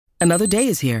Another day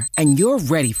is here, and you're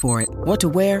ready for it. What to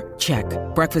wear? Check.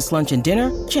 Breakfast, lunch, and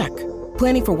dinner? Check.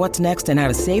 Planning for what's next and how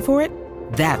to save for it?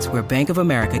 That's where Bank of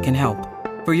America can help.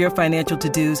 For your financial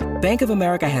to-dos, Bank of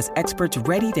America has experts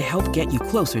ready to help get you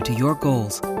closer to your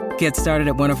goals. Get started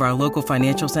at one of our local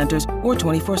financial centers or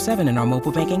 24/7 in our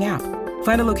mobile banking app.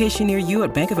 Find a location near you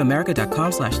at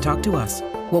bankofamerica.com/talktous.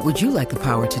 What would you like the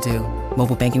power to do?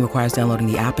 Mobile banking requires downloading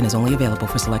the app and is only available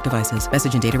for select devices.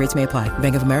 Message and data rates may apply.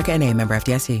 Bank of America N.A., member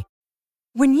FDIC.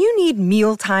 When you need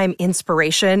mealtime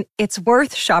inspiration, it's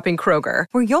worth shopping Kroger,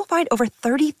 where you'll find over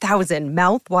 30,000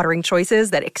 mouth-watering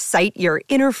choices that excite your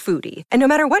inner foodie. And no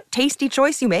matter what tasty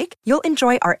choice you make, you'll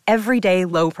enjoy our everyday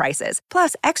low prices,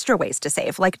 plus extra ways to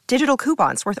save, like digital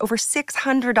coupons worth over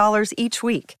 $600 each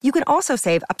week. You can also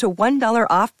save up to $1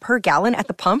 off per gallon at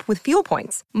the pump with fuel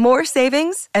points. More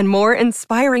savings and more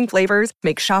inspiring flavors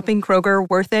make shopping Kroger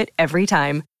worth it every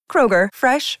time. Kroger,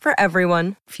 fresh for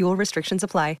everyone. Fuel restrictions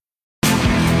apply.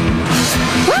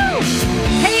 Woo!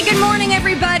 Hey, good morning,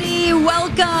 everybody.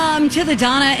 Welcome to the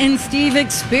Donna and Steve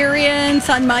Experience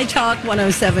on My Talk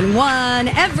 107.1.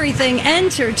 Everything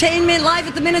Entertainment, live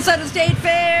at the Minnesota State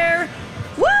Fair.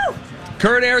 Woo!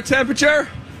 Current air temperature?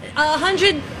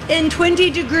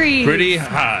 120 degrees. Pretty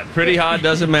hot,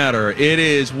 doesn't matter. It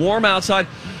is warm outside.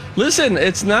 Listen,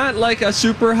 it's not like a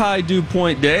super high dew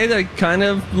point day, like kind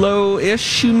of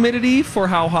low-ish humidity for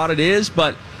how hot it is,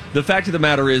 but the fact of the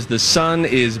matter is the sun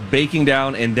is baking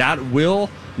down, and that will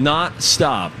not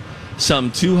stop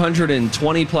some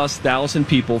 220-plus thousand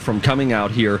people from coming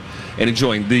out here and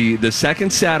enjoying. The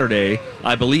second Saturday,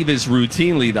 I believe, is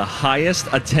routinely the highest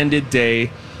attended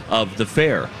day of the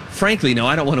fair. Frankly, no,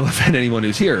 I don't want to offend anyone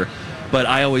who's here, but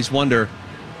I always wonder,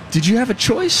 did you have a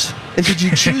choice? And did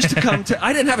you choose to come to...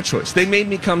 I didn't have a choice. They made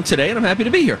me come today, and I'm happy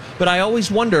to be here. But I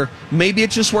always wonder, maybe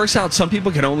it just works out. Some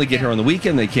people can only get here on the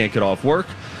weekend. They can't get off work.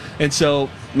 And so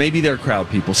maybe they're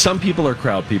crowd people. Some people are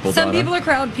crowd people, Some Donna. people are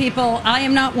crowd people. I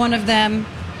am not one of them.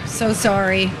 So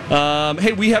sorry.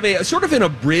 Hey, we have a sort of an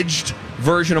abridged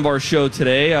version of our show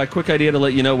today. A quick idea to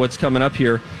let you know what's coming up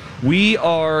here. We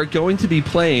are going to be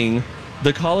playing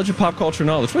the College of Pop Culture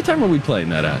Knowledge. What time are we playing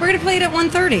that at? We're going to play it at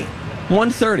 1:30.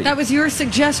 1:30. That was your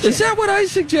suggestion. Is that what I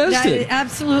suggested? That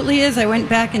absolutely is. I went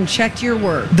back and checked your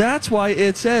work. That's why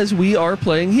it says we are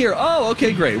playing here. Oh,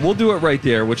 okay, great. We'll do it right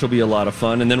there, which will be a lot of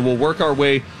fun. And then we'll work our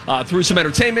way through some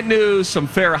entertainment news, some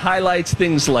fair highlights,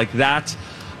 things like that.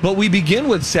 But we begin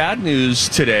with sad news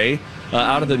today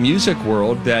out of the music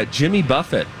world that Jimmy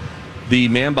Buffett, the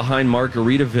man behind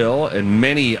Margaritaville and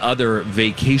many other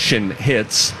vacation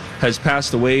hits, has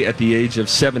passed away at the age of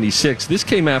 76. This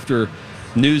came after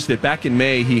news that back in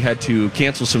May he had to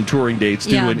cancel some touring dates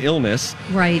due to an illness.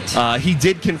 Right. He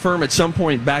did confirm at some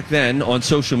point back then on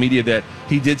social media that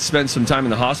he did spend some time in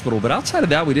the hospital, but outside of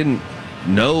that we didn't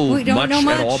know much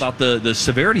at all about the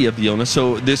severity of the illness.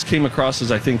 So this came across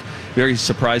as, I think, very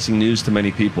surprising news to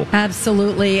many people.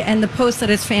 Absolutely. And the post that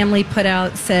his family put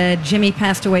out said Jimmy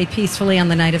passed away peacefully on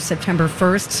the night of September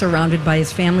 1st, surrounded by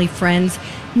his family, friends,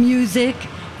 music,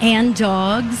 and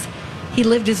dogs. He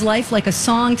lived his life like a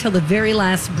song till the very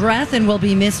last breath and will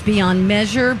be missed beyond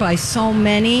measure by so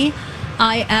many.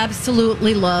 I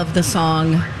absolutely love the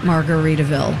song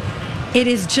Margaritaville. It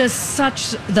is just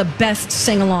such the best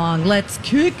sing-along. Let's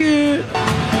kick it.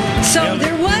 So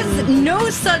there was no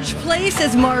such place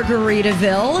as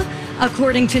Margaritaville.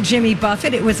 According to Jimmy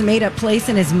Buffett, it was a made-up place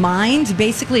in his mind,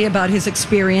 basically about his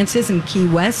experiences in Key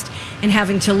West and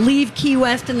having to leave Key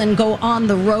West and then go on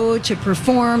the road to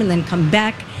perform and then come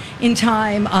back in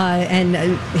time and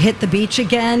hit the beach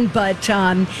again. But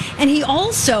and he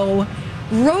also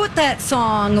wrote that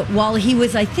song while he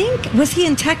was, I think, was he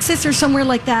in Texas or somewhere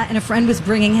like that? And a friend was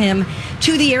bringing him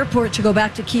to the airport to go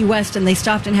back to Key West, and they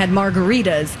stopped and had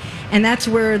margaritas. And that's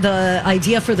where the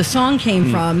idea for the song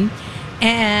came from.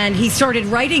 And he started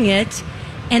writing it.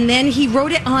 And then he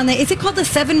wrote it on is it called the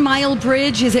 7 Mile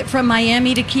Bridge? Is it from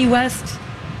Miami to Key West?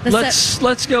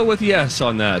 Let's go with yes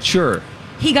on that, sure.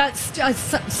 He got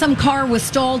some car was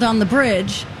stalled on the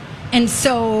bridge, and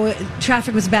so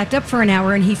traffic was backed up for an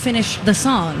hour, and he finished the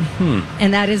song.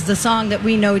 And that is the song that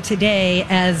we know today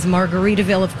as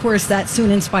Margaritaville. Of course, that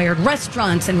soon inspired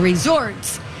restaurants and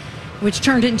resorts, which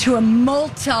turned into a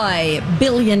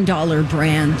multi-billion-dollar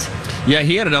brand. Yeah,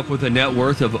 he ended up with a net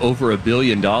worth of over $1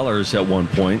 billion at one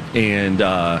point, and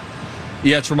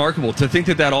yeah, it's remarkable to think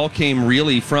that all came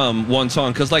really from one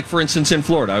song. Because, like, for instance, in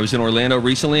Florida, I was in Orlando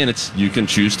recently, and you can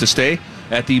choose to stay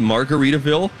at the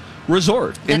Margaritaville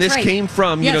Resort. And this came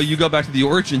from, you go back to the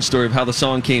origin story of how the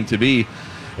song came to be,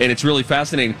 and it's really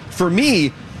fascinating. For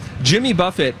me, Jimmy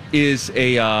Buffett is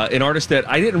an artist that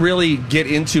I didn't really get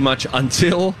into much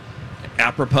until,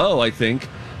 apropos, I think,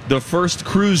 the first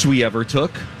cruise we ever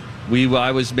took.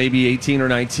 I was maybe 18 or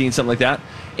 19, something like that.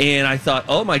 And I thought,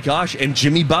 oh my gosh. And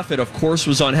Jimmy Buffett, of course,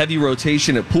 was on heavy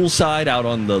rotation at poolside out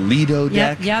on the Lido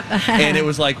deck. Yep. And it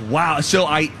was like, wow. So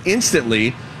I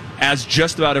instantly, as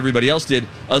just about everybody else did,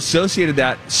 associated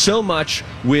that so much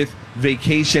with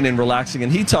vacation and relaxing.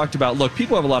 And he talked about, look,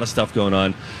 people have a lot of stuff going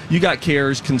on. You got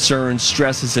cares, concerns,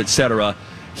 stresses, etc.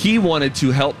 He wanted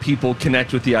to help people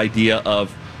connect with the idea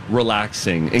of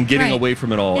relaxing and getting away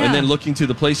from it all. Yeah. And then looking to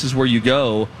the places where you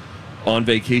go on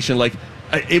vacation. Like,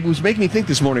 it was making me think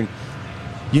this morning,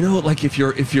 you know, like if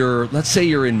you're, let's say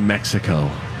you're in Mexico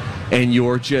and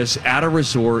you're just at a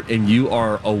resort and you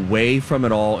are away from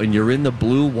it all and you're in the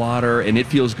blue water and it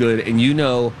feels good, and you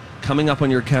know coming up on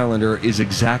your calendar is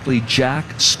exactly jack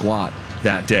squat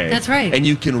that day. That's right. And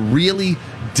you can really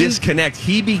disconnect.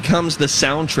 He becomes the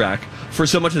soundtrack for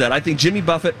so much of that. I think Jimmy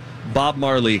Buffett, Bob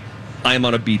Marley, I am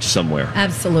on a beach somewhere.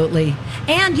 Absolutely.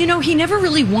 And, you know, he never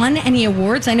really won any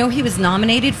awards. I know he was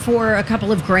nominated for a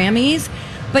couple of Grammys,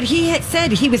 but he had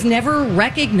said he was never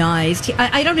recognized.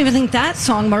 I don't even think that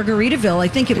song, Margaritaville, I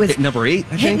think it was... Hit number 8,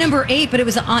 I think. Number 8, but it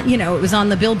was on, you know, it was on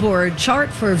the Billboard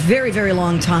chart for a very, very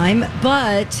long time.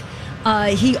 But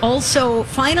he also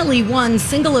finally won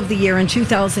Single of the Year in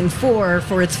 2004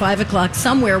 for It's 5 O'Clock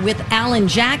Somewhere with Alan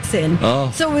Jackson.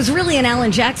 Oh. So it was really an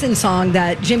Alan Jackson song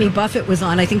that Jimmy Buffett was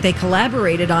on. I think they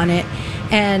collaborated on it.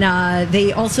 And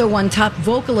they also won Top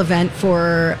Vocal Event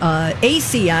for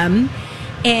ACM.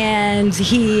 And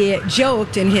he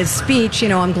joked in his speech, you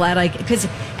know, I'm glad because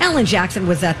Alan Jackson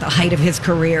was at the height of his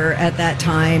career at that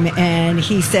time. And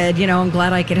he said, you know, I'm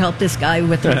glad I could help this guy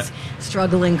with his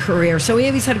struggling career. So he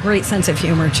always had a great sense of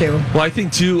humor, too. Well, I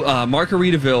think, too,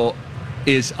 Margaritaville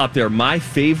is up there. My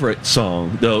favorite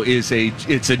song, though,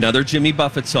 it's another Jimmy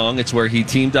Buffett song. It's where he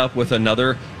teamed up with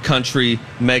another country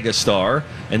megastar,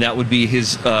 and that would be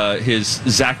his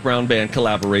Zac Brown Band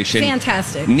collaboration.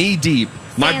 Fantastic. Knee Deep.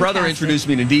 My brother introduced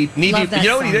me to Knee Deep. You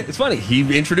know what he did? It's funny.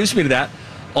 He introduced me to that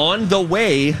on the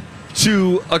way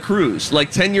to a cruise.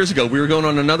 Like 10 years ago, we were going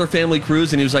on another family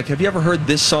cruise, and he was like, have you ever heard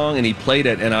this song? And he played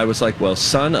it, and I was like, well,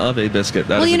 son of a biscuit.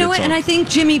 That is you a know good what? song. And I think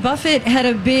Jimmy Buffett had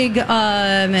a big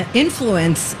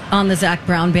influence on the Zac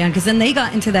Brown Band, because then they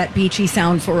got into that beachy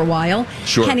sound for a while.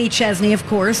 Sure. Kenny Chesney, of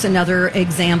course, another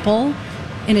example,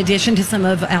 in addition to some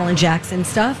of Alan Jackson's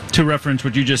stuff. To reference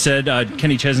what you just said,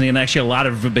 Kenny Chesney and actually a lot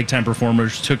of big-time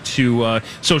performers took to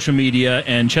social media,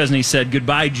 and Chesney said,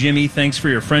 goodbye, Jimmy. Thanks for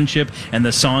your friendship and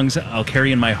the songs I'll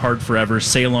carry in my heart forever.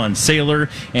 Sail on, Sailor.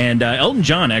 And Elton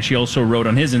John actually also wrote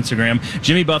on his Instagram,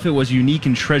 Jimmy Buffett was a unique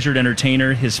and treasured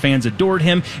entertainer. His fans adored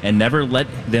him and never let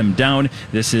them down.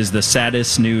 This is the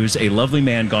saddest news. A lovely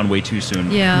man gone way too soon.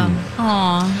 Yeah.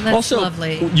 Aw, that's also,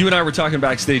 lovely. You and I were talking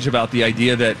backstage about the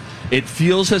idea that it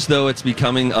feels as though it's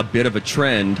becoming a bit of a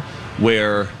trend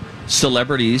where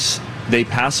celebrities, they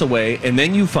pass away, and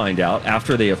then you find out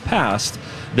after they have passed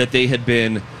that they had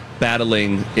been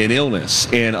battling an illness.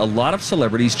 And a lot of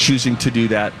celebrities choosing to do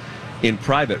that in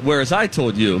private. Whereas I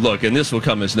told you, look, and this will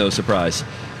come as no surprise,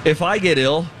 if I get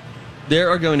ill, there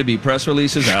are going to be press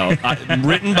releases out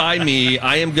written by me.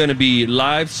 I am going to be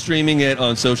live streaming it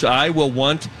on social. I will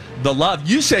want the love.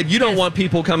 You said you don't want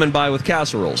people coming by with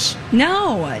casseroles.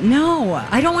 No. I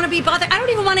don't want to be bothered. I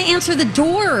don't even want to answer the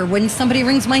door when somebody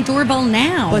rings my doorbell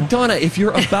now. But Donna, if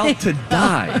you're about to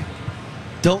die,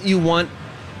 don't you want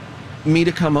me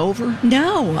to come over?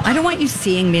 No, I don't want you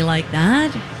seeing me like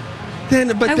that.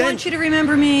 I want you to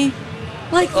remember me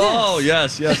like this. Oh,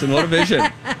 yes, and what a vision.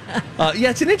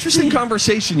 It's an interesting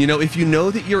conversation. You know, if you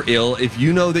know that you're ill, if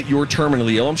you know that you're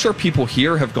terminally ill, I'm sure people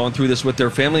here have gone through this with their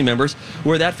family members,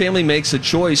 where that family makes a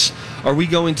choice. Are we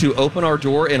going to open our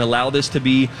door and allow this to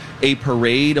be a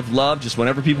parade of love, just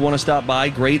whenever people want to stop by,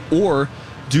 great, or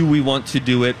do we want to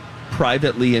do it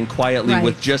privately and quietly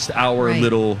with just our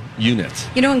little unit?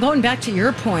 You know, and going back to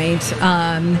your point,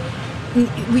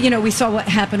 you know, we saw what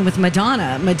happened with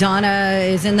Madonna. Madonna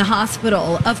is in the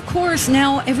hospital. Of course,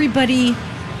 now everybody,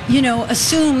 you know,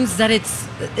 assumes that it's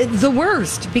the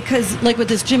worst because, like with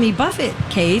this Jimmy Buffett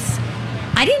case,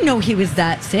 I didn't know he was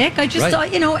that sick. I just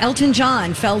thought, you know, Elton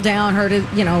John fell down, hurt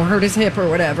his hip or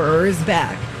whatever, or his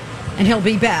back, and he'll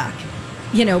be back.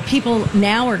 You know, people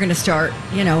now are going to start,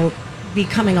 you know,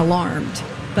 becoming alarmed.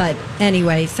 But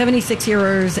anyway, 76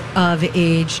 years of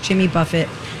age, Jimmy Buffett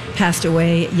passed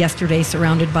away yesterday,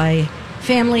 surrounded by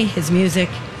family, his music,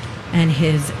 and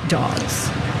his dogs.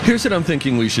 Here's what I'm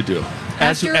thinking we should do.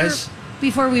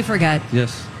 Before we forget.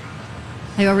 Yes.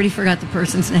 I already forgot the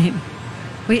person's name.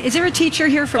 Wait, is there a teacher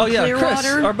here from Clearwater?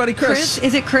 Chris, our buddy Chris.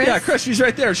 Is it Chris? Yeah, Chris. She's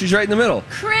right there. She's right in the middle.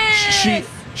 Chris!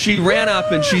 she ran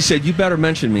up and she said, "You better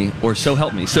mention me, or so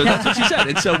help me." So that's what she said,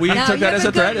 and so we Now, took you that have as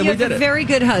a threat, and you we have did a it. very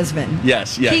good husband.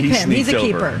 Yes, yeah, Keep he him. He's sneaked a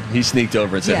over. keeper. He sneaked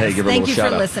over and said, Yes, "Hey, give her a thank little you for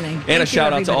shout out." listening. And Thank a you, shout out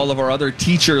to everybody. all of our other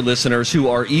teacher listeners who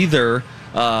are either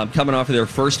coming off of their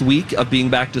first week of being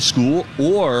back to school,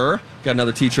 or got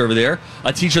another teacher over there,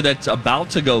 a teacher that's about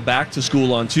to go back to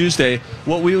school on Tuesday.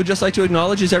 What we would just like to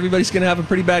acknowledge is everybody's going to have a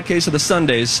pretty bad case of the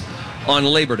Sundays on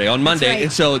Labor Day, on Monday. right.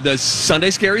 And so the Sunday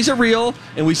scaries are real,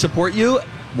 and we support you.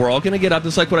 We're all going to get up.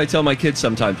 Just like what I tell my kids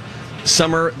sometimes.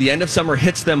 The end of summer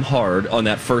hits them hard on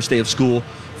that first day of school,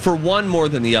 for one more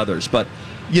than the others. But,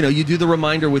 you do the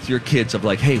reminder with your kids of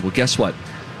like, hey, well, guess what?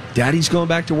 Daddy's going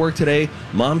back to work today.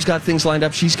 Mom's got things lined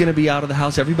up. She's going to be out of the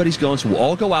house. Everybody's going. So we'll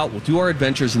all go out. We'll do our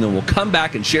adventures, and then we'll come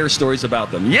back and share stories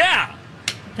about them. Yeah!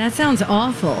 That sounds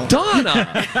awful. Donna!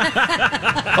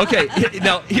 Okay,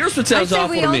 now here's what I sounds said awful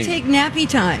we to all me. take nappy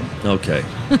time. Okay.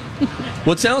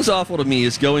 What sounds awful to me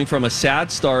is going from a sad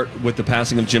start with the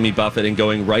passing of Jimmy Buffett and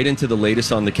going right into the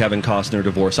latest on the Kevin Costner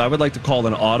divorce. I would like to call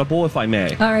an audible, if I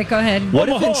may. All right, go ahead. What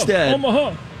if instead...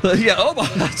 Omaha. Yeah,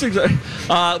 Omaha. That's exactly.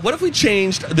 What if we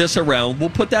changed this around? We'll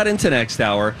put that into next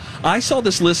hour. I saw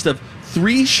this list of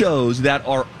 3 shows that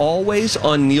are always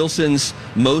on Nielsen's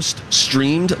most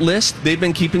streamed list. They've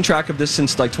been keeping track of this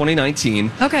since like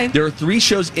 2019. Okay. There are 3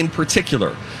 shows in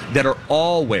particular that are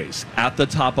always at the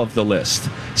top of the list.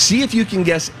 See if you can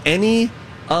guess any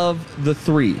of the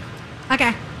 3.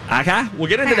 Okay. Okay, we'll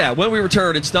get into that when we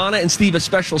return. It's Donna and Steve, a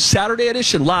special Saturday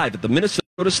edition live at the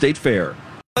Minnesota State Fair.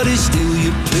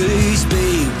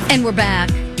 And we're back.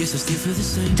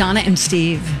 Donna and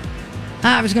Steve.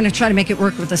 I was going to try to make it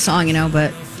work with the song,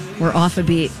 but we're off a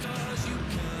beat.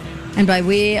 And by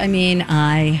we, I mean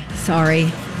I. Sorry.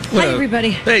 Hi, everybody.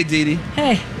 Hey, Dee Dee.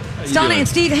 Hey. It's Donna doing? and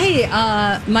Steve. Hey,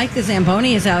 Mike the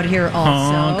Zamboni is out here also.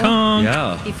 Honk, honk.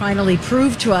 Yeah. He finally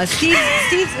proved to us. Steve,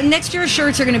 next year's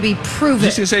shirts are going to be prove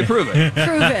Just it. gonna say, prove it.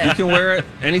 Prove You it. can wear it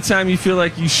anytime you feel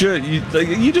like you should.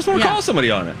 You just want to Yeah. call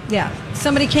somebody on it. Yeah.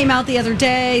 Somebody came out the other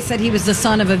day, said he was the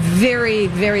son of a very,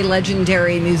 very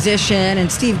legendary musician,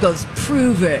 and Steve goes,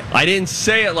 prove it. I didn't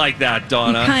say it like that,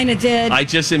 Donna. You kind of did. I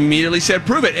just immediately said,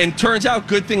 prove it. And turns out,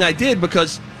 good thing I did,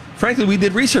 because, frankly, we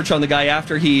did research on the guy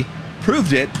after he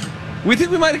proved it. We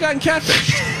think we might have gotten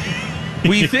catfished.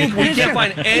 We think we can't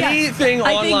find anything I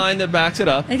think- online that backs it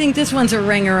up. I think this one's a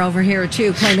ringer over here,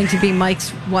 too, claiming to be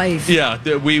Mike's wife. Yeah,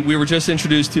 we were just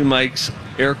introduced to Mike's,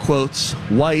 air quotes,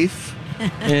 wife,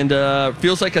 and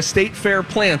feels like a state fair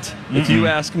plant, if you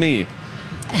ask me.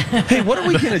 Hey, what are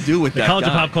we going to do with The that College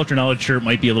of guy? Pop Culture Knowledge shirt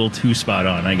might be a little too spot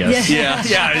on, I guess.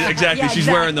 Yeah, exactly. Yeah, She's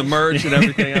wearing the merch and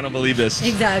everything. I don't believe this.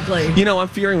 Exactly. I'm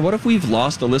fearing, what if we've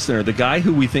lost a listener? The guy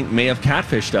who we think may have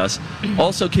catfished us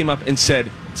also came up and said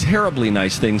terribly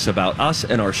nice things about us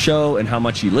and our show and how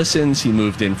much he listens. He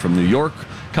moved in from New York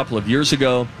a couple of years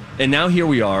ago, and now here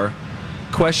we are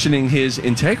questioning his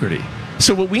integrity.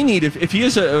 So what we need, if he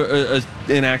is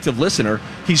an active listener,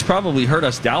 he's probably heard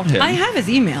us doubt him. I have his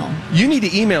email. You need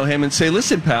to email him and say,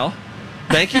 listen, pal,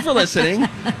 thank you for listening,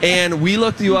 and we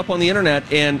looked you up on the internet,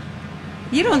 and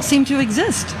You don't seem to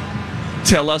exist.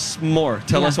 tell us more.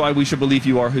 Tell Yeah. us why we should believe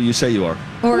you are who you say you are.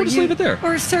 We'll just leave it there.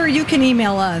 Or, sir, you can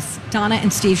email us, Donna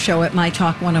and Steve Show at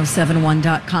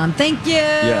mytalk1071.com. Thank you.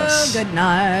 Yes. Good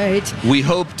night. We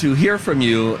hope to hear from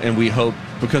you, and we hope,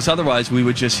 because otherwise we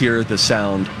would just hear the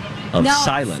sound of No,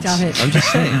 silence. stop it. I'm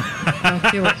just saying.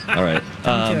 Don't do it. All right.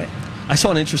 Don't do it. I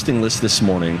saw an interesting list this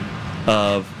morning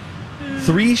of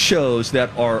 3 shows that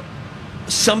are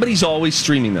somebody's always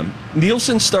streaming them.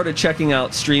 Nielsen started checking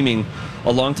out streaming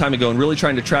a long time ago and really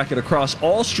trying to track it across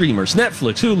all streamers: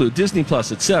 Netflix, Hulu, Disney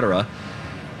Plus, etc.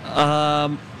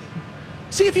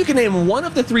 See if you can name one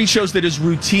of the 3 shows that is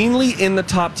routinely in the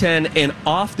top 10, and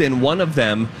often one of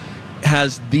them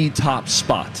has the top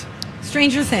spot.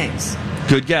 Stranger Things.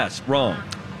 Good guess. Wrong.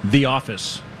 The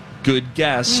Office. Good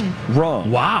guess. Wrong.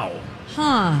 Wow.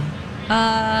 Huh.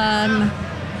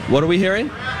 What are we hearing?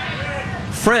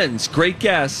 Friends. Great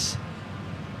guess.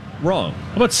 Wrong.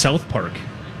 How about South Park?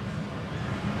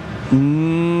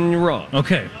 Wrong.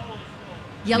 Okay.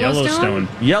 Yellowstone.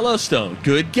 Yellowstone.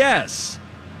 Good guess.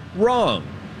 Wrong.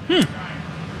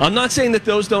 I'm not saying that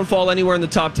those don't fall anywhere in the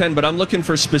top 10, but I'm looking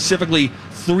for specifically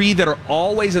 3 that are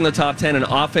always in the top 10 and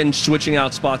often switching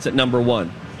out spots at number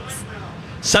 1.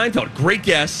 Seinfeld. Great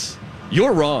guess.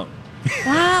 You're wrong.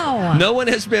 Wow. No one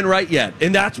has been right yet.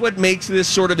 And that's what makes this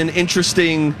sort of an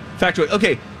interesting factoid.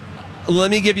 Okay, let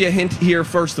me give you a hint here,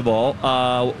 first of all,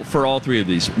 for all 3 of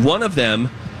these. One of them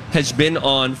has been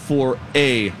on for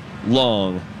a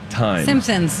long time.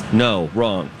 Simpsons. No,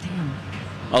 wrong.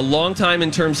 A long time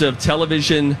in terms of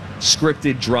television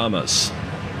scripted dramas.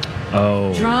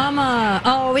 Oh. Drama.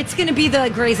 Oh, it's going to be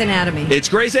the Grey's Anatomy. It's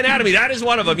Grey's Anatomy. That is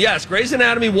one of them. Yes, Grey's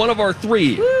Anatomy, one of our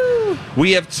 3. Woo.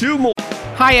 We have 2 more.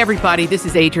 Hi, everybody. This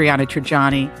is Adriana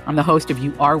Trajani. I'm the host of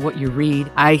You Are What You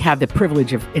Read. I have the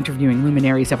privilege of interviewing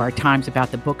luminaries of our times about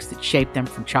the books that shaped them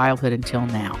from childhood until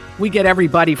now. We get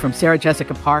everybody from Sarah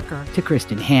Jessica Parker to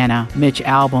Kristen Hanna, Mitch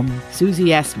Albom, Susie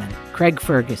Essman, Craig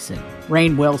Ferguson,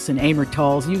 Rainn Wilson, Amor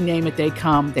Tolls, you name it, they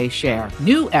come, they share.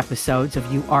 New episodes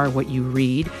of You Are What You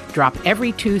Read drop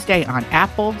every Tuesday on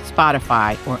Apple,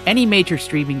 Spotify, or any major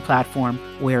streaming platform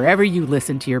wherever you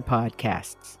listen to your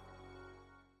podcasts.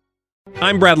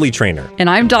 I'm Bradley Trainer. And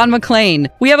I'm Don McClain.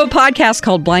 We have a podcast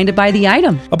called Blinded by the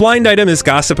Item. A blind item is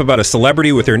gossip about a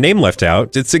celebrity with their name left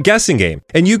out. It's a guessing game,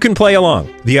 and you can play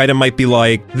along. The item might be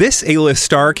like, this A-list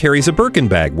star carries a Birkin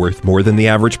bag worth more than the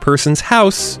average person's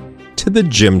house to the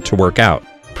gym to work out.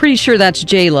 Pretty sure that's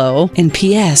J-Lo. And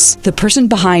P.S. the person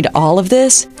behind all of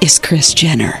this is Kris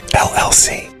Jenner,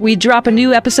 LLC. We drop a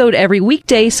new episode every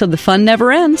weekday so the fun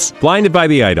never ends. Blinded by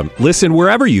the Item. Listen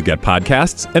wherever you get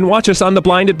podcasts and watch us on the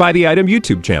Blinded by the Item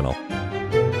YouTube channel.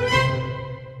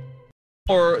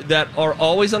 Or that are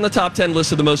always on the top 10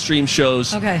 list of the most streamed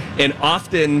shows. Okay. And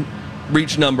often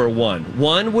reach number 1.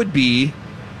 One would be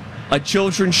a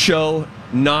children's show,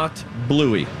 not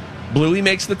Bluey. Bluey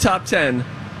makes the top 10.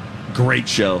 Great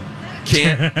show.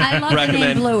 Can't I love the name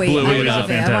recommend Bluey. Bluey I enough.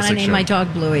 love it. I want to name my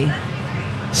dog Bluey.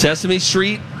 Sesame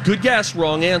Street, good guess,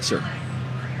 wrong answer.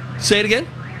 Say it again.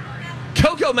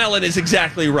 Coco Melon is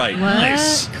exactly right. What?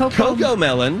 Nice. Coco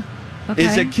Melon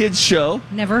is a kids show.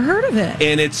 Never heard of it.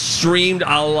 And it's streamed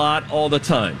a lot all the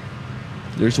time.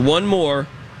 There's one more.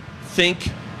 Think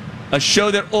a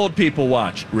show that old people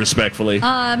watch, respectfully.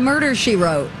 Murder, She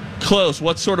Wrote. Close.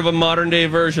 What sort of a modern day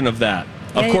version of that?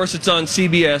 Of course, it's on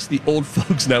CBS, the Old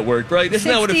Folks Network, right? Isn't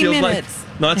that what it feels minutes.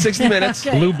 like? Not 60 Minutes.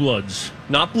 Okay. Blue Bloods.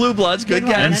 Not Blue Bloods. Good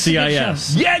one. guess. That's a good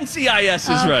NCIS. Yeah, NCIS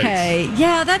is right. Okay.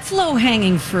 Yeah, that's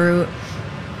low-hanging fruit.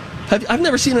 I've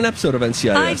never seen an episode of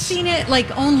NCIS. I've seen it,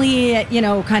 only,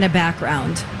 kind of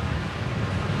background.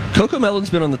 Coco Melon's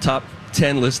been on the top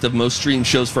 10 list of most streamed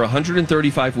shows for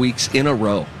 135 weeks in a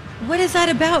row. What is that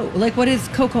about? What is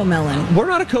Coco Melon? We're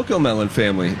not a Coco Melon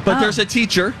family, but there's a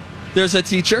teacher. There's a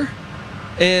teacher.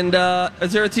 And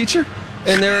is there a teacher?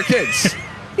 And there are kids.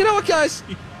 You know what, guys?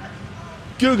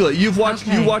 Google it. You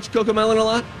watch Coco Melon a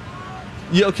lot?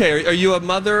 You okay? Are you a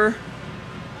mother?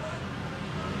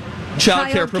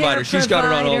 Child care provider. She's got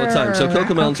it on all the time. So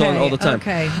Coco Melon's on all the time.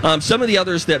 Okay. Some of the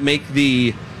others that make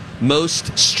the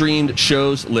most streamed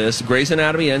shows list: Grey's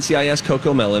Anatomy, NCIS,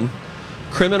 Coco Melon,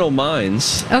 Criminal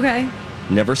Minds. Okay.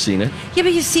 Never seen it. Yeah, but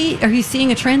are you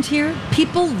seeing a trend here?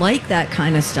 People like that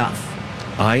kind of stuff.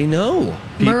 I know.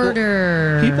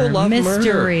 Murder. People love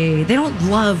mystery. murder. They don't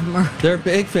love murder. They're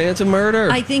big fans of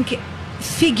murder. I think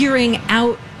figuring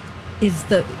out is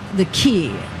the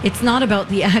key. It's not about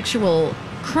the actual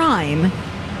crime.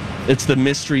 It's the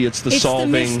mystery. It's the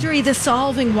solving. It's the mystery, the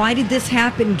solving. Why did this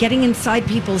happen? Getting inside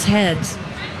people's heads.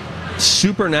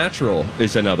 Supernatural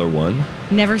is another one.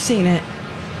 Never seen it.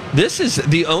 This is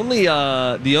the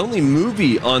only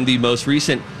movie on the most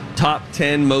recent top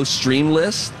 10 most streamed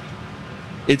list.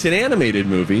 It's an animated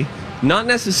movie, not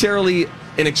necessarily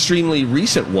an extremely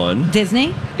recent one.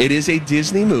 Disney? It is a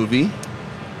Disney movie.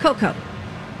 Coco.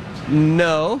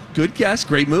 No. Good guess.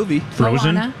 Great movie.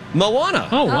 Frozen? Moana.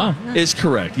 Oh, wow. Is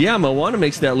correct. Yeah, Moana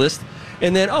makes that list.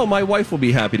 And then, my wife will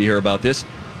be happy to hear about this.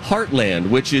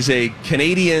 Heartland, which is a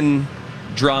Canadian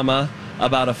drama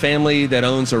about a family that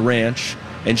owns a ranch.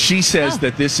 And she says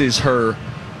that this is her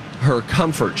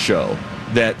comfort show.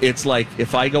 That it's like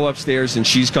if I go upstairs and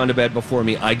she's gone to bed before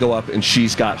me, I go up and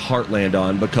she's got Heartland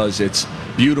on because it's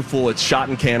beautiful. It's shot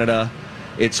in Canada.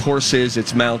 It's horses.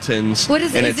 It's mountains. What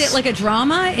is it? Is it like a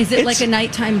drama? Is it like a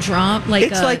nighttime drama?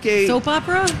 It's like a soap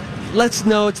opera?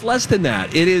 It's less than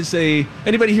that. It is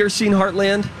anybody here seen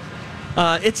Heartland?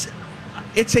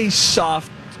 It's a soft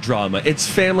drama. It's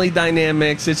family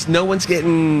dynamics. It's no one's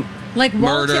getting like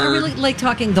murdered. Are we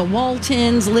talking the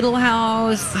Waltons, Little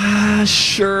House?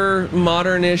 Sure,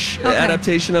 modernish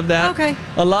adaptation of that. Okay.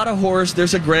 A lot of horrors.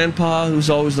 There's a grandpa who's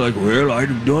always like, well, I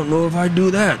don't know if I do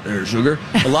that there, sugar.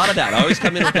 A lot of that. I always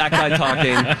come in with that guy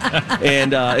talking,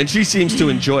 and she seems to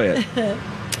enjoy it.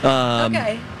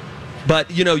 Okay. But,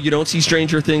 you don't see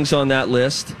Stranger Things on that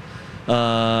list.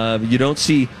 You don't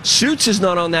see... Suits is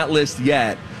not on that list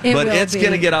yet, but it's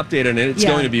going to get updated, and it's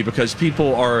going to be because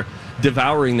people are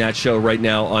devouring that show right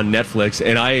now on Netflix,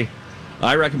 and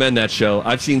I recommend that show.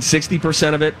 I've seen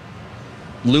 60% of it.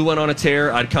 Lou went on a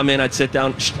tear. I'd come in, I'd sit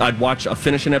down, I'd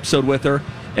finish an episode with her,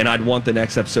 and I'd want the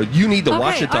next episode. You need to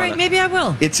watch it, Donna. All right, maybe I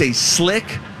will. It's a slick,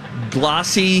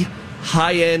 glossy,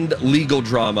 high-end legal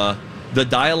drama. The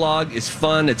dialogue is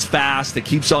fun. It's fast. It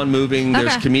keeps on moving.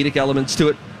 There's comedic elements to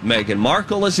it. Meghan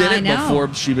Markle is in it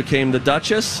before she became the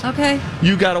Duchess. Okay.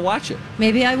 You got to watch it.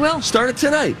 Maybe I will. Start it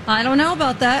tonight. I don't know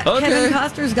about that. Okay. Kevin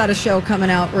Costner's got a show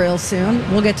coming out real soon.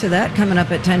 We'll get to that coming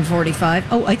up at 10:45.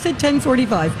 Oh, I said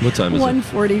 10:45. What time is it?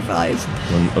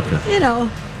 1:45. Okay. You know.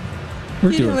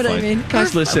 We're You doing know what fine. I mean?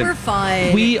 Guys, listen. We're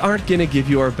fine. We aren't going to give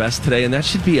you our best today, and that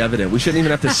should be evident. We shouldn't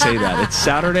even have to say that. It's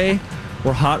Saturday.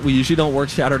 We're hot. We usually don't work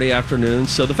Saturday afternoons.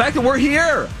 So the fact that we're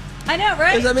here I know,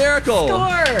 right? is a miracle.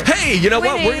 Score. Hey, you know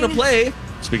what? We're Winning. going to play,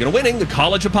 speaking of winning, the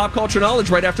College of Pop Culture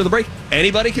Knowledge right after the break.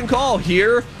 Anybody can call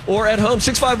here or at home.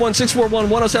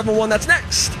 651-641-1071. That's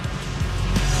next.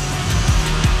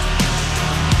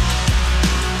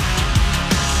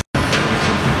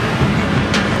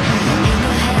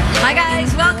 Hi,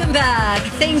 guys. Welcome back.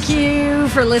 Thank you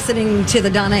for listening to the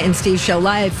Donna and Steve Show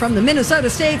live from the Minnesota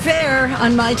State Fair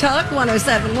on My Talk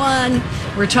 107.1,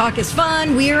 where talk is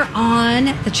fun. We're on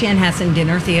the Chanhassen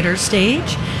Dinner Theater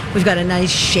stage. We've got a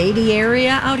nice shady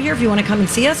area out here if you want to come and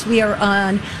see us. We are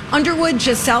on Underwood,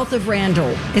 just south of Randall.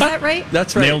 Is that right?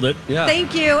 That's right. Nailed it. Yeah.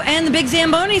 Thank you. And the Big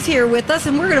Zamboni's here with us,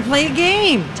 and we're going to play a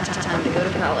game. Time to go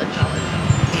to college.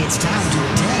 It's time to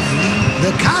attend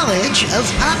the College of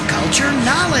Pop Culture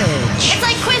Knowledge. It's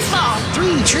like quiz ball.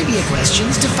 3 trivia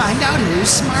questions to find out who's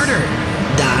smarter.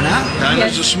 Donna?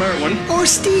 Donna's a smart one. Or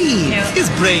Steve? His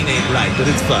brain ain't right, but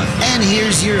it's fun. And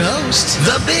here's your host,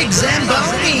 the Big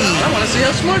Zamboni. I want to see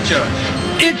how smart you are.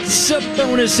 It's a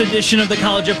bonus edition of the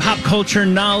College of Pop Culture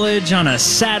Knowledge on a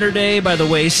Saturday. By the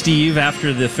way, Steve,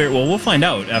 after the fair, well, we'll find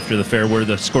out after the fair where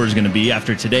the score is going to be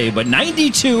after today, but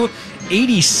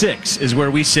 92-86 is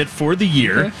where we sit for the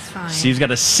year. That's fine. Steve's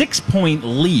got a 6-point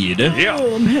lead.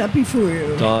 Oh, I'm happy for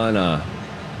you. Donna.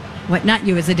 What? Not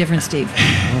you. It's a different Steve.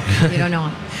 You don't know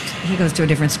him. He goes to a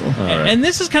different school. And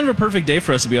this is kind of a perfect day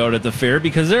for us to be out at the fair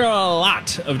because there are a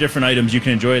lot of different items you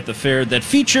can enjoy at the fair that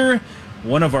feature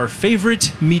one of our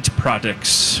favorite meat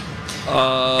products.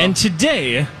 And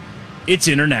today, it's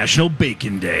International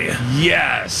Bacon Day.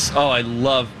 Yes. Oh, I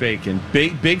love bacon.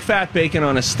 Big fat bacon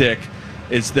on a stick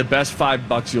is the best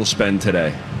 $5 you'll spend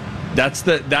today. That's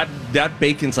that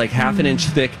bacon's like half an inch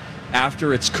thick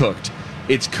after it's cooked.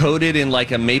 It's coated in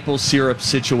like a maple syrup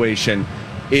situation.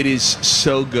 It is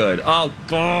so good. Oh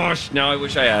gosh, now I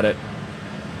wish I had it.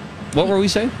 What were we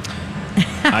saying?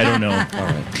 I don't know. All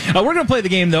right. We're going to play the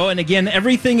game, though. And again,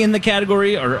 everything in the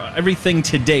category or everything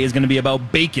today is going to be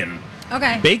about bacon.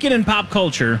 Okay. Bacon and pop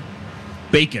culture.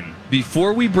 Bacon.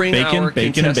 Before we bring our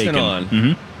bacon, contestant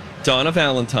on, Donna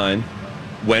Valentine,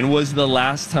 when was the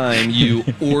last time you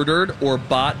ordered or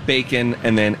bought bacon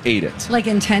and then ate it? Like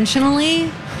intentionally?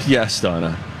 Yes,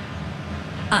 Donna.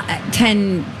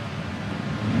 10,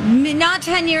 not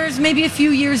 10 years, maybe a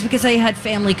few years because I had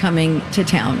family coming to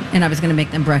town and I was going to make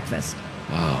them breakfast.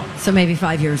 Wow. So maybe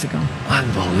 5 years ago.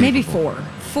 Unbelievable. Maybe 4.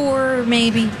 4,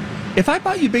 maybe. If I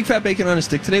bought you big fat bacon on a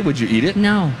stick today, would you eat it?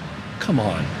 No. Come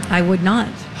on. I would not.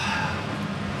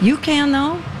 You can,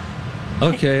 though.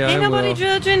 Okay, Ain't nobody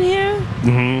judging here.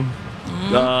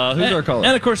 Who's our caller?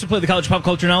 And, of course, to play the College Pop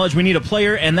Culture Knowledge, we need a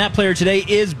player, and that player today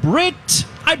is Britt.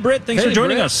 Hi, Britt. Thanks for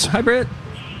joining Britt. us. Hi, Britt.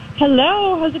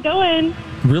 Hello, how's it going?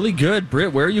 Really good.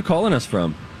 Britt, where are you calling us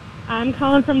from? I'm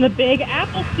calling from the Big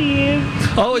Apple, Steve.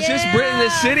 Oh, it's just Britt in the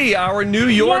city, our New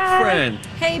York friend.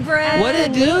 Hey, Britt. What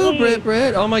did you do,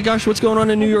 Britt? Oh, my gosh, what's going on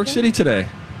in New York City today?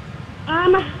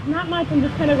 Not much. I'm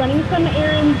just kind of running some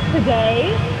errands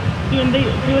today, doing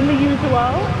the usual.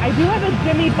 I do have a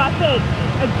Jimmy Buffett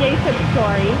adjacent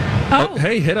story. Oh,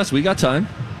 hey, hit us. We got time.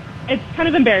 It's kind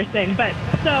of embarrassing, but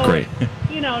so, Great.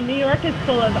 New York is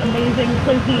full of amazing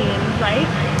cuisine, right?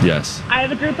 Yes. I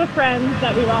have a group of friends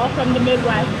that we were all from the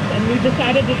Midwest, and we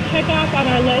decided to check off on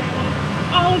our list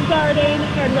Olive Garden,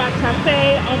 Hard Rock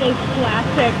Cafe, all those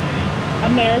classic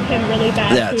American really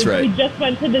bad That's foods. right. We just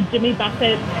went to the Jimmy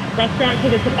Buffett restaurant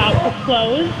because it's about to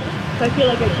close. So I feel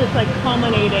like it's just like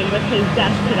culminating with his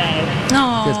death today.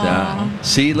 Aww.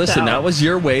 See, listen, that was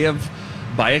your way of,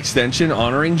 by extension,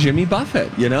 honoring Jimmy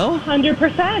Buffett, you know?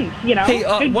 100%, you know? Hey,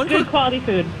 good quality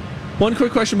food. One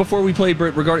quick question before we play,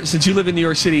 Britt, regarding, since you live in New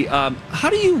York City, how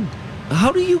do you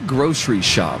grocery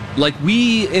shop? Like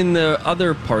we in the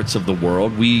other parts of the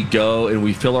world, we go and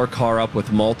we fill our car up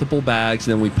with multiple bags,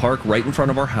 and then we park right in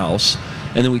front of our house,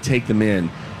 and then we take them in.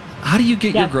 How do you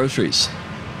get your groceries?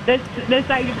 This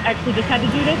I actually just had to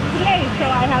do this today. So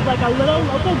I have like a little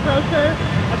local grocer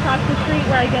across the street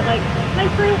where I get like my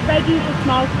fruit, veggies, the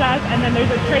small stuff, and then there's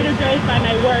a Trader Joe's by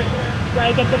my work where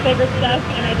I get the bigger stuff,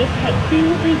 and I just have 2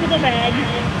 reusable bags.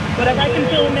 Whatever I can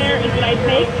fill in there is what I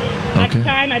take. I next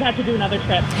time I'd have to do another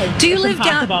trip. Do you live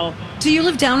impossible. down? Do you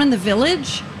live down in the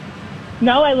Village?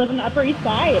 No, I live on the Upper East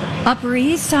Side. Upper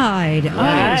East Side.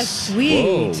 Yes. Oh, sweet.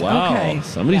 Whoa, wow. Okay.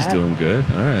 Somebody's doing good.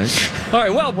 All right.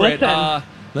 Well, Britt, now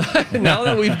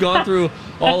that we've gone through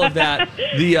all of that,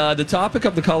 the topic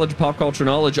of the College of Pop Culture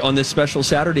Knowledge on this special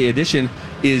Saturday edition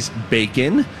is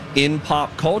bacon in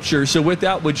pop culture. So with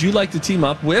that, would you like to team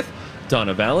up with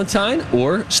Donna Valentine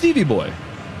or Stevie Boy?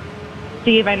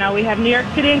 Steve, I know we have New York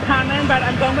City in common, but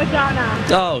I'm going with Donna.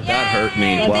 Oh, that hurt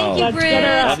me. Yay! Wow. Thank you, Britt.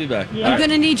 I'll be back. Yeah. I'm going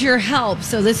to need your help,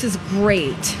 so this is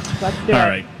great. Let's do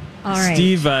it. All right.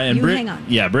 Steve and You Britt. hang on.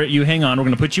 Yeah, Britt, you hang on. We're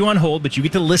going to put you on hold, but you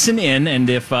get to listen in. And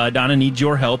if Donna needs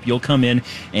your help, you'll come in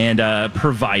and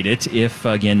provide it if,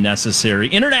 again, necessary.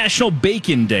 International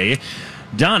Bacon Day.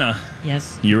 Donna.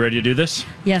 Yes. You ready to do this?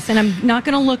 Yes, and I'm not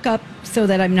going to look up so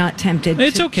that I'm not tempted.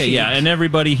 It's to okay, cheat. yeah. And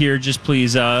everybody here, just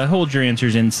please hold your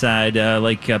answers inside.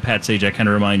 Like Pat Sajak kind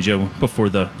of reminds you before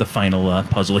the final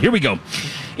puzzle. Here we go.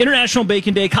 International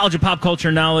Bacon Day, College of Pop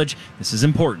Culture Knowledge. This is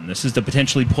important. This is to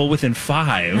potentially pull within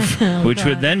 5, which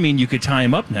would then mean you could tie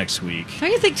him up next week.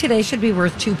 Don't you think today should be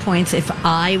worth 2 points if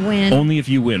I win? Only if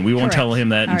you win. We won't Correct. tell him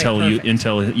that All right,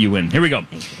 until you win. Here we go.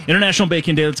 International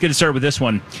Bacon Day. Let's get started with this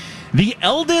one. The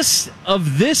eldest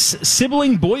of this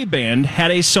sibling boy band had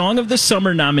a Song of the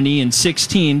Summer nominee in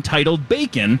 2016 titled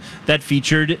Bacon that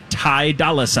featured Ty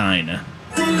Dolla $ign.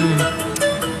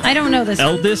 I don't know this.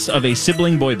 Eldest of a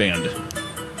sibling boy band.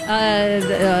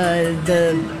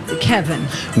 The Kevin.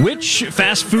 Which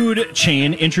fast food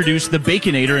chain introduced the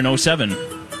Baconator in 2007?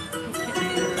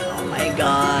 Oh my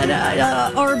God.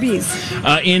 Arby's.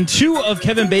 In 2 of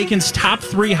Kevin Bacon's top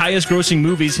 3 highest grossing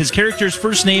movies, his character's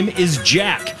first name is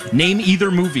Jack. Name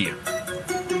either movie.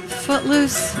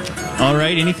 Footloose. All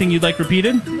right, anything you'd like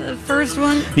repeated? The first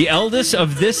one. The eldest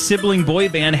of this sibling boy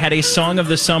band had a Song of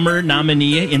the Summer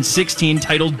nominee in 2016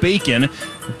 titled Bacon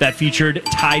that featured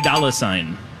Ty Dolla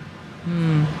 $ign.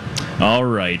 All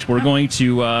right, we're going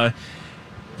to we're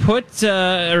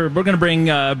going to bring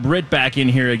Britt back in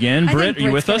here again. Britt, are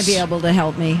you with us? Be able to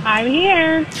help me. I'm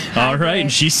here. All right,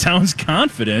 and she sounds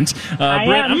confident. Britt,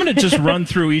 I'm going to just run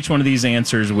through each one of these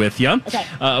answers with you. Okay.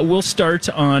 We'll start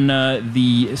on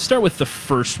start with the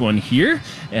first one here,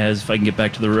 as if I can get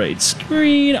back to the right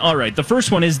screen. All right, the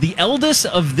first one is the eldest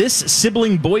of this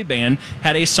sibling boy band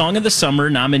had a Song of the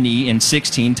Summer nominee in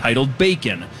 2016 titled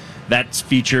Bacon. That's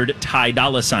featured Ty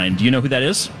Dolla $ign. Do you know who that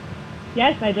is?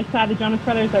 Yes, I just saw the Jonas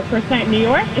Brothers their first night in New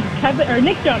York. It's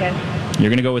Nick Jonas. You're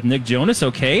going to go with Nick Jonas,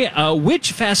 okay.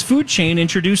 Which fast food chain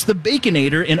introduced the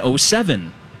Baconator in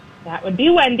 2007? That would be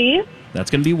Wendy's.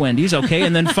 That's going to be Wendy's, okay.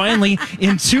 And then finally,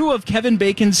 in 2 of Kevin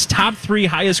Bacon's top 3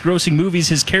 highest grossing movies,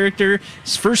 his character's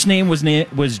first name was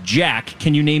Jack.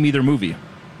 Can you name either movie?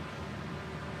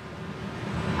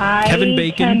 Kevin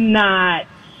Bacon cannot.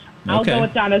 I'll Okay. go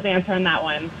with Donna's answer on that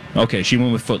one. Okay, she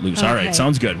went with Footloose. All right, Okay.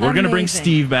 sounds good. We're going to bring Amazing.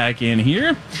 Steve back in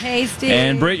here. Hey, Steve.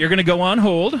 And Britt, you're going to go on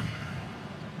hold.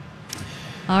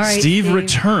 All right, Steve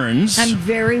returns. I'm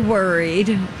very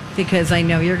worried because I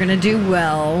know you're going to do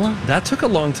well. That took a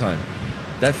long time.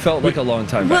 That felt like a long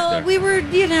time back Well, there. we were,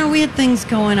 we had things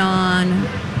going on.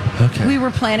 Okay. We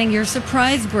were planning your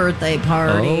surprise birthday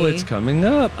party. Oh, it's coming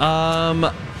up.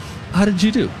 How did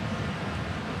you do?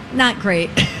 Not great.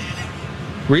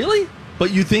 Really?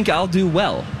 But you think I'll do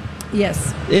well?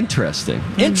 Yes. Interesting.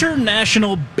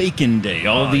 International Bacon Day.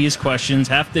 All of these questions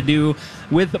have to do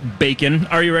with bacon.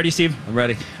 Are you ready, Steve? I'm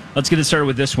ready. Let's get it started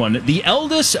with this one. The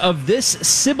eldest of this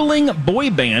sibling boy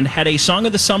band had a Song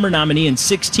of the Summer nominee in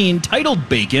 2016 titled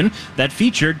Bacon that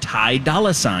featured Ty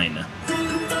Dolla $ign.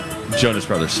 Jonas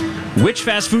Brothers. Which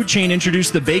fast food chain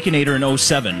introduced the Baconator in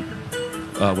 2007?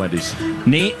 Wendy's.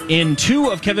 In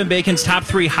 2 of Kevin Bacon's top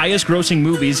 3 highest grossing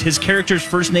movies, his character's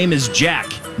first name is Jack.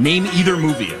 Name either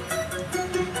movie.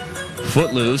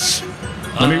 Footloose.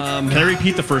 Can I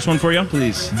repeat the first one for you?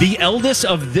 Please. The eldest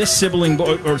of this sibling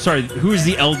boy, who is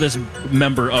the eldest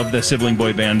member of the sibling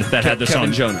boy band that had the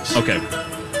Kevin song? Jonas. Okay.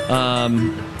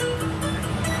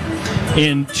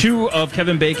 In 2 of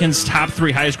Kevin Bacon's top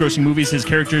 3 highest grossing movies, his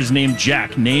character is named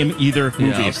Jack. Name either movie.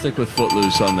 Yeah, I'll stick with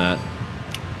Footloose on that.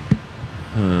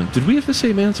 Did we have the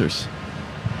same answers?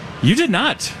 You did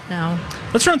not. No.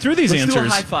 Let's run through these Let's answers. do a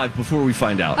high five before we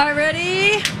find out. All right,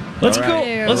 ready? Let's All go.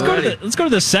 right. Let's go to Ready. the. Let's go to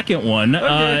the second one.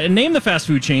 Okay. Name the fast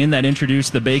food chain that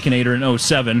introduced the Baconator in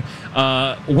 2007.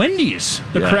 Wendy's.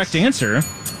 The Yes. correct answer.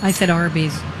 I said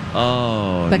Arby's.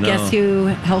 Oh, But no. guess who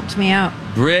helped me out?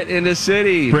 Britt in the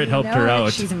city. Brit helped her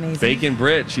out. She's amazing. Bacon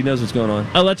Britt. She knows what's going on.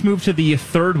 Let's move to the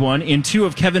third one. In 2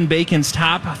 of Kevin Bacon's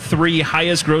top 3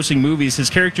 highest grossing movies, his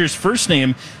character's first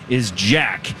name is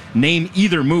Jack. Name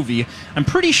either movie. I'm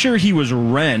pretty sure he was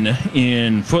Ren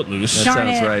in Footloose. That Darn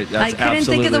sounds it. right. That's I couldn't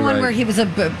think of the absolutely one right. where he was a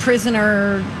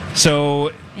prisoner.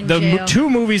 So In the jail. 2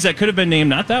 movies that could have been named,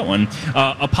 not that one.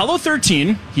 Apollo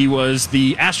 13, he was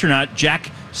the astronaut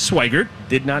Jack Swigert.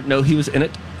 Did not know he was in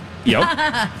it. Yep.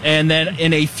 And then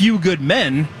in A Few Good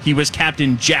Men, he was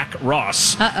Captain Jack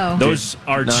Ross. Uh-oh. Those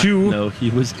are Not 2 know he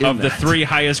was in of the that. 3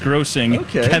 highest grossing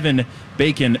Okay. Kevin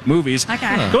Bacon movies.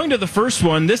 Okay. Going to the first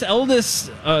one, the eldest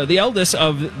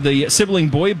of the sibling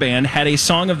boy band had a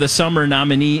Song of the Summer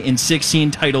nominee in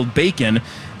 16 titled Bacon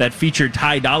that featured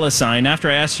Ty Dolla $ign. After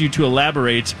I asked you to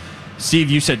elaborate, Steve,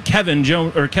 you said Kevin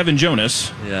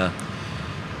Jonas. Yeah.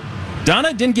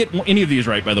 Donna didn't get any of these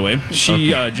right, by the way.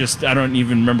 She I don't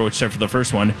even remember what she said for the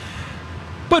first one.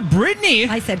 But Brittany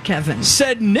I said Kevin.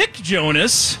 said Nick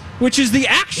Jonas, which is the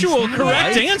actual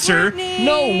correct right? answer. Brittany.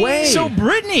 No way. So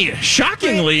Brittany,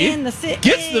 shockingly, Brit in the city.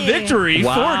 gets the victory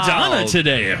Wow. for Donna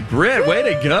today. Britt, way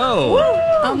to go.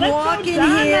 I'm Let's go, walking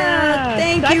Donna. here.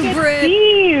 Thank Suck you, it, Britt.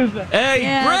 Steve. Hey,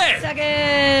 Yeah, Britt. suck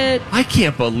it. I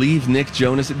can't believe Nick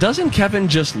Jonas. Doesn't Kevin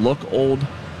just look older?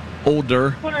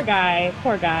 Poor guy.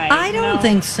 Poor guy. I don't No.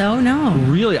 think so, no.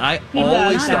 Really? I He does.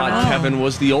 always Not thought at all. Kevin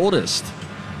was the oldest.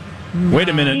 Wait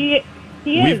a minute.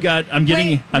 He is. We've got. I'm getting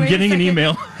Wait an a second.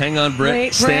 email. Hang on, Britt.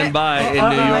 Wait, Stand Britt. by in New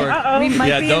Uh-oh. York. Uh-oh. We might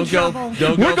Yeah, be don't in go. trouble.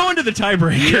 Don't We're go. going to the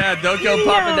tiebreaker. Yeah, don't go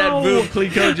popping that No. boom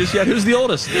Clico just yet. Who's the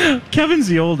oldest? Kevin's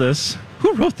the oldest.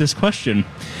 Who wrote this question?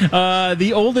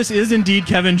 The oldest is indeed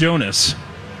Kevin Jonas.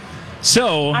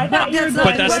 So, I thought you were But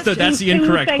going that's with the who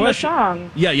incorrect sang the question. song.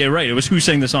 Yeah, right. It was who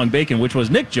sang the song Bacon, which was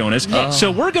Nick Jonas.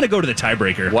 So we're going to go to the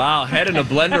tiebreaker. Wow, head in a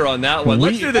blender on that one.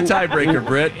 Let's do the tiebreaker,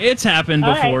 Britt. It's happened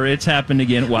All right. before. It's happened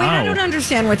again. Wait, I don't Wow.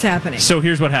 understand what's happening. So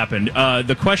here's what happened.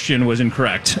 The question was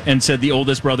incorrect and said the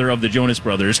oldest brother of the Jonas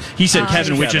Brothers. He said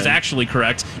Kevin, which is Kevin. actually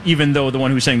correct, even though the one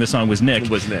who sang the song was Nick.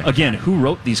 Was Nick. Again, who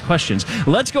wrote these questions?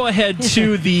 Let's go ahead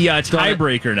to the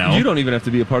tiebreaker now. You don't even have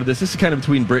to be a part of this. This is kind of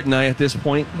between Britt and I at this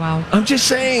point. Wow. I'm just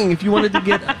saying, if you wanted to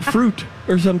get fruit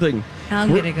or something. I'm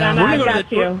going to go. Donna, We're I gonna go got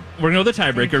to you. we're gonna go to the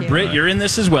tiebreaker. Thank you. Britt, you're in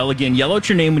this as well. Again, yell out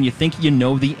your name when you think you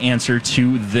know the answer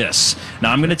to this.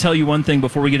 Now, I'm going to tell you one thing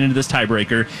before we get into this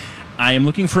tiebreaker. I am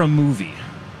looking for a movie.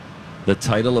 The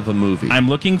title of a movie. I'm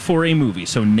looking for a movie.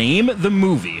 So name the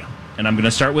movie. And I'm going to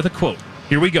start with a quote.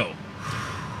 Here we go.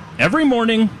 Every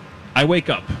morning, I wake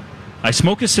up. I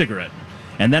smoke a cigarette.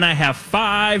 And then I have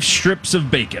 5 strips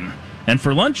of bacon. And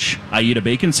for lunch, I eat a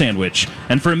bacon sandwich.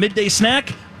 And for a midday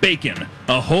snack, bacon.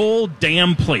 A whole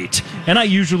damn plate. And I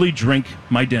usually drink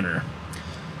my dinner.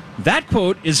 That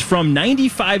quote is from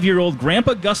 95-year-old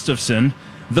Grandpa Gustafson,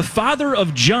 the father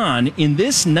of John, in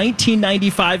this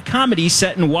 1995 comedy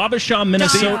set in Wabasha,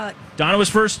 Minnesota. Donna was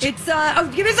first. It's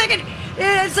give me a second.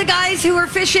 It's the guys who are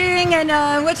fishing, and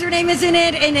what's her name is in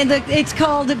it, and it's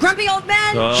called The Grumpy Old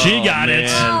Man. Oh, She got it.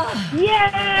 Yeah,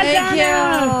 Thank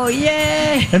Donna. you.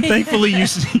 Yay. And thankfully,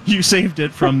 you saved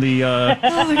it from the Oh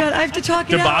my God, I have to talk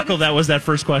it debacle out. that was that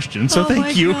first question. So Oh my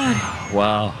thank you. God.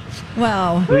 Wow.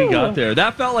 Wow. We got there.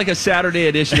 That felt like a Saturday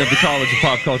edition of the College of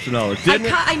Pop Culture Knowledge, didn't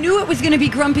it? I knew it was going to be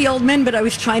Grumpy Old Men, but I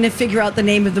was trying to figure out the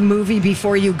name of the movie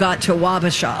before you got to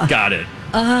Wabasha. Got it.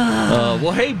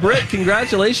 Well, hey, Britt,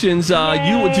 congratulations.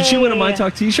 Did she win a My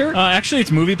Talk t-shirt? Actually,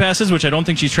 it's Movie Passes, which I don't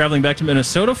think she's traveling back to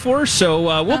Minnesota for.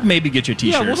 So we'll maybe get you a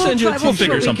T-shirt. Yeah, we'll send you a We'll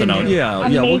figure We'll something see what out. we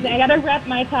can Yeah, Amazing. yeah. I got to rep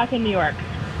my talk in New York.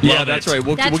 Yeah, Love that's it. right.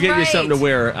 We'll That's get you something to right.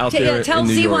 wear out there Tell in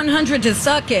New York. C100 to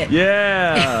suck it.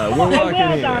 Yeah, we're I walking will,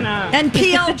 here. Donna. And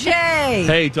PLJ.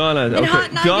 Hey, Donna. And Okay.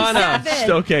 Hot 97.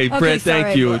 Donna. Okay, Britt, sorry.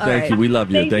 thank you. All Thank right. you. We love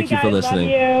you. Thank Thank you guys. for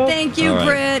listening. Love you. Thank you, All right.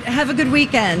 Britt. Have a good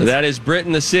weekend. That is Britt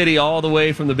in the city, all the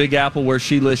way from the Big Apple, where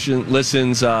she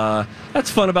listens. That's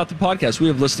fun about the podcast. We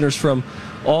have listeners from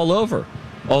all over.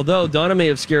 Although Donna may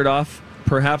have scared off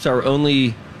perhaps our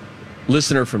only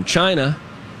listener from China,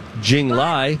 Jing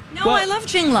Lai. No, I love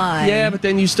Jing Lai. Yeah, but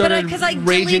then you started 'cause I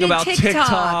raging deleted about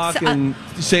TikTok TikToks. and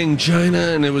saying China,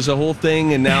 and it was a whole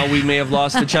thing, and now we may have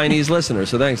lost a Chinese listener.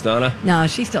 So thanks, Donna. No,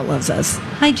 she still loves us.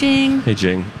 Hi, Jing. Hey,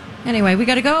 Jing. Anyway, we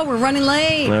got to go. We're running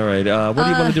late. All right. What do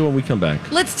you want to do when we come back?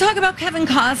 Let's talk about Kevin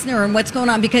Costner and what's going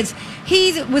on, because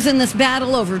he was in this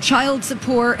battle over child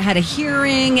support, had a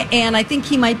hearing, and I think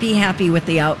he might be happy with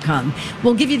the outcome.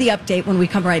 We'll give you the update when we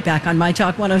come right back on My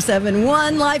Talk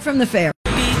 107.1, live from the fair.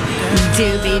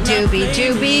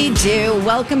 Doobie-doo.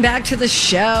 Welcome back to the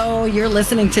show. You're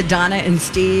listening to Donna and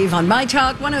Steve on My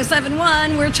Talk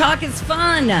 107.1, where talk is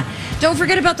fun. Don't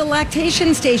forget about the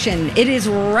lactation station. It is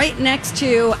right next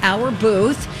to our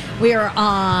booth. We are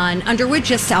on Underwood,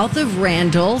 just south of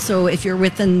Randall. So if you're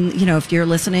if you're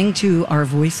listening to our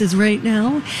voices right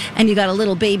now and you got a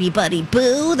little baby buddy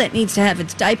boo that needs to have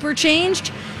its diaper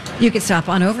changed, you can stop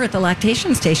on over at the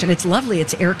lactation station. It's lovely.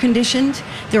 It's air conditioned.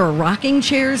 There are rocking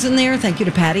chairs in there. Thank you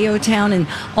to Patio Town. And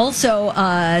also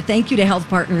thank you to Health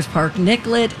Partners Park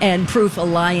Nicollet and Proof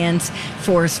Alliance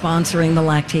for sponsoring the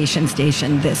lactation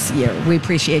station this year. We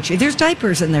appreciate you. There's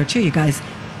diapers in there too, you guys.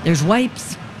 There's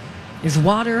wipes. There's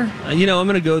water. I'm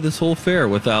going to go this whole fair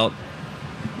without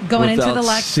into the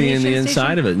lactation seeing the inside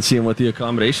station? of it and seeing what the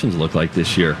accommodations look like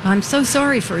this year. I'm so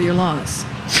sorry for your loss.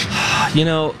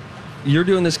 You're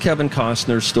doing this Kevin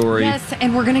Costner story. Yes,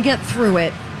 and we're going to get through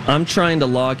it. I'm trying to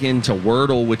log into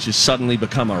Wordle, which has suddenly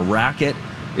become a racket.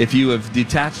 If you have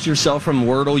detached yourself from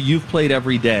Wordle, you've played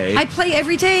every day. I play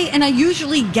every day, and I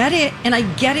usually get it, and I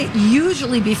get it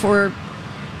usually before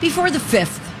the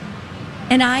 5th.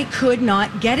 And I could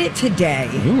not get it today.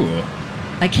 Ooh.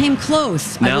 I came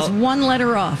close. I was one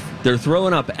letter off. They're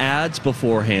throwing up ads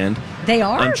beforehand. They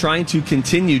are? I'm trying to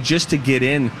continue just to get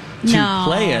in to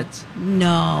play it.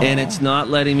 No. And it's not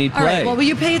letting me play. All right, well, will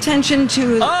you pay attention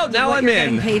to now what I'm you're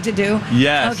in. getting paid to do?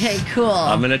 Yes. Okay, cool.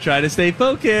 I'm going to try to stay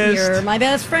focused. You're my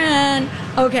best friend.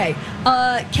 Okay.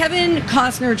 Kevin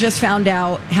Costner just found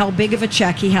out how big of a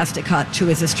check he has to cut to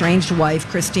his estranged wife,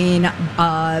 Christine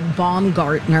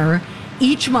Baumgartner,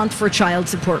 each month for child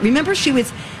support. Remember,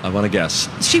 I want to guess.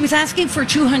 She was asking for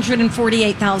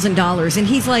 $248,000, and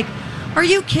he's like, are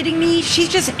you kidding me? She's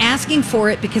just asking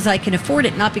for it because I can afford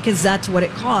it, not because that's what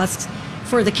it costs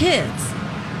for the kids.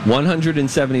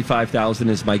 $175,000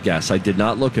 is my guess. I did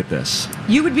not look at this.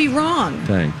 You would be wrong.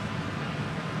 Dang.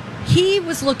 He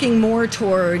was looking more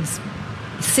towards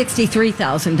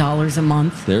 $63,000 a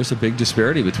month. There's a big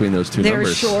disparity between those two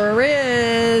numbers. There sure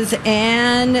is.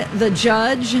 And the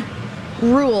judge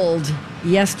ruled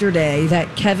yesterday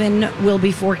that Kevin will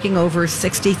be forking over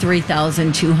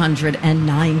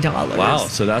 $63,209. Wow,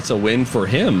 so that's a win for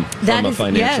him from a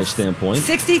financial standpoint.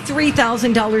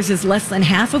 $63,000 is less than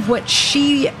half of what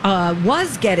she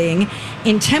was getting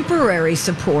in temporary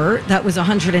support. That was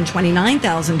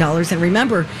 $129,000. And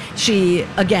remember, she,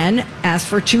 again, asked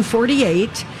for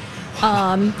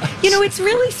 $248,000. It's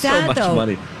really sad, so much though.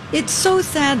 Money. It's so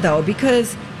sad, though,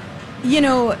 because,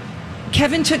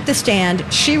 Kevin took the stand.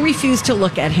 She refused to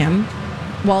look at him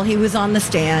while he was on the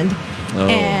stand. Oh.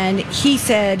 And he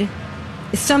said,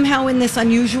 somehow in this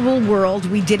unusual world,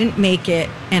 we didn't make it,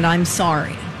 and I'm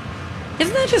sorry.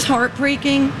 Isn't that just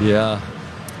heartbreaking? Yeah.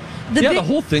 The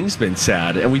whole thing's been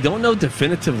sad, and we don't know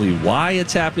definitively why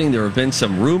it's happening. There have been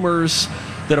some rumors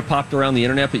that have popped around the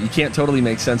internet, but you can't totally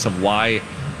make sense of why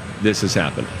this has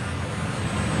happened.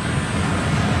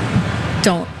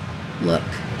 Don't look.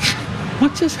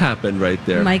 What just happened right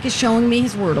there? Mike is showing me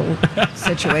his Wordle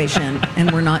situation, and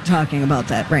we're not talking about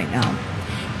that right now.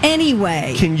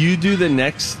 Anyway. Can you do the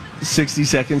next 60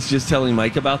 seconds just telling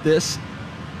Mike about this?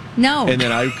 No. And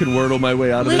then I can Wordle my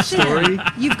way out of the story?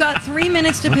 You've got 3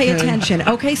 minutes to pay attention.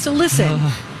 Okay, so listen.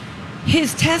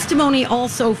 His testimony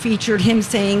also featured him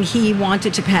saying he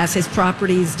wanted to pass his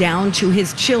properties down to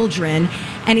his children,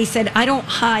 and he said, I don't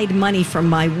hide money from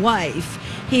my wife.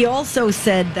 He also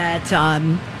said that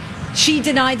she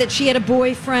denied that she had a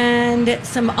boyfriend,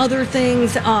 some other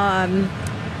things.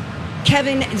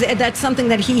 Kevin, that's something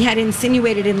that he had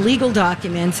insinuated in legal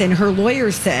documents, and her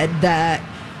lawyer said that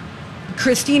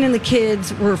Christine and the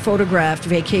kids were photographed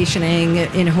vacationing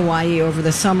in Hawaii over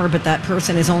the summer, but that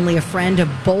person is only a friend of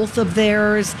both of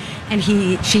theirs, and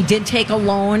she did take a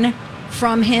loan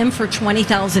from him for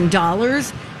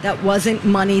 $20,000. That wasn't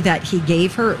money that he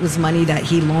gave her, it was money that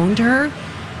he loaned her.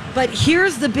 But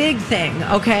here's the big thing,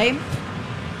 okay?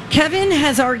 Kevin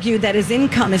has argued that his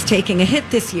income is taking a hit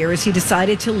this year as he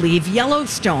decided to leave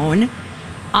Yellowstone,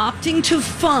 opting to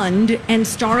fund and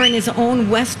star in his own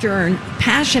Western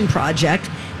passion project.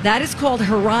 That is called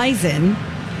Horizon.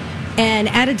 And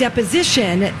at a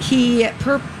deposition, he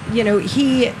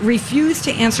refused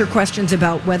to answer questions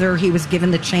about whether he was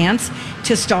given the chance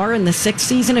to star in the 6th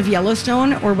season of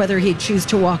Yellowstone or whether he'd choose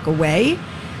to walk away.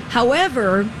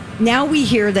 However, now we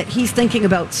hear that he's thinking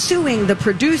about suing the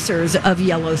producers of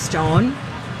Yellowstone.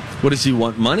 What does he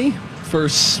want? Money for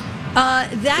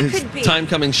that could be time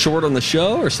coming short on the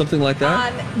show or something like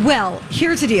that? Well,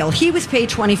 here's the deal. He was paid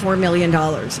 $24 million,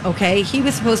 okay? He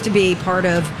was supposed to be part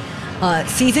of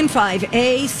Season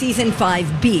 5A, Season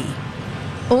 5B.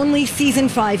 Only Season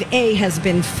 5A has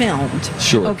been filmed.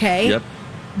 Sure. Okay? Yep.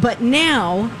 But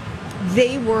now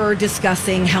they were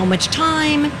discussing how much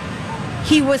time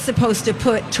he was supposed to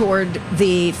put toward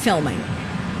the filming.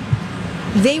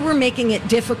 They were making it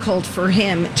difficult for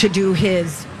him to do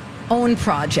his own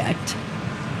project.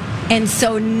 And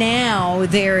so now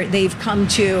they've come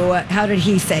to, how did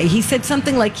he say? He said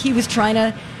something like he was trying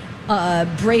to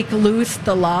break loose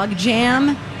the log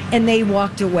jam, and they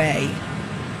walked away.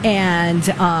 And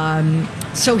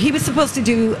so he was supposed to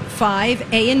do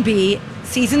 5, A and B,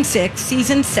 season 6,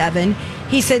 season 7.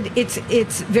 He said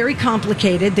it's very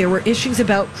complicated. There were issues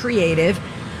about creative.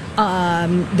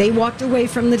 They walked away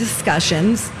from the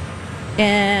discussions.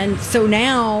 And so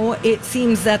now it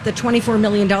seems that the $24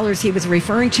 million he was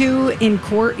referring to in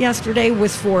court yesterday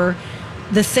was for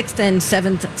the 6th and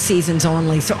 7th seasons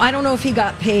only. So I don't know if he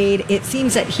got paid. It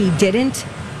seems that he didn't,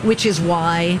 which is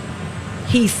why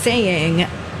he's saying,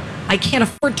 I can't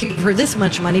afford to give her this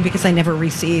much money because I never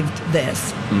received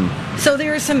this. So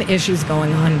there are some issues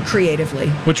going on creatively.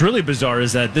 What's really bizarre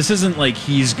is that this isn't like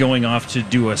he's going off to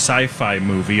do a sci-fi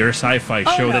movie or a sci-fi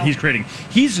show that he's creating.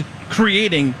 He's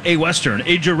creating a Western,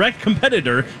 a direct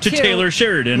competitor to Taylor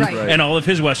Sheridan and all of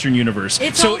his Western universe.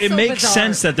 So it makes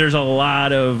sense that there's a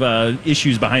lot of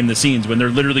issues behind the scenes when they're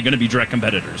literally going to be direct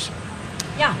competitors.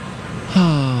 Yeah.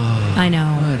 I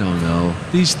know. I don't know.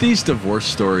 These divorce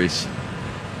stories.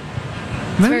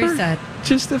 It's very sad.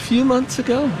 Just a few months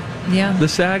ago. Yeah. The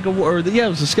SAG Award. It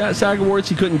was the SAG Awards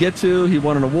he couldn't get to. He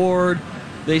won an award.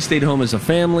 They stayed home as a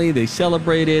family. They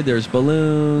celebrated. There's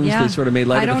balloons. Yeah. They sort of made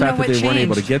light of the fact that they weren't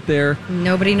able to get there.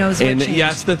 Nobody knows what changed. And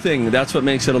that's the thing. That's what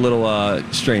makes it a little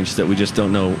strange that we just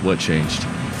don't know what changed.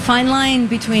 Fine line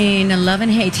between love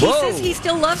and hate. He Whoa. says he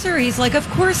still loves her. He's like, of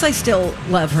course I still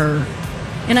love her.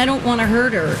 And I don't want to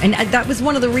hurt her. And that was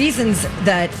one of the reasons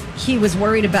that he was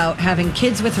worried about having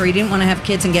kids with her. He didn't want to have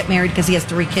kids and get married because he has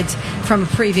 3 kids from a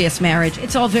previous marriage.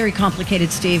 It's all very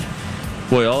complicated, Steve.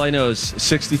 Boy, all I know is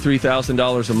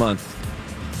 $63,000 a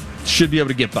month. Should be able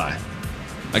to get by.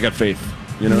 I got faith.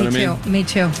 You know what I mean? Me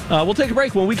too. We'll take a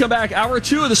break. When we come back, hour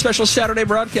 2 of the special Saturday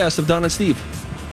broadcast of Don and Steve.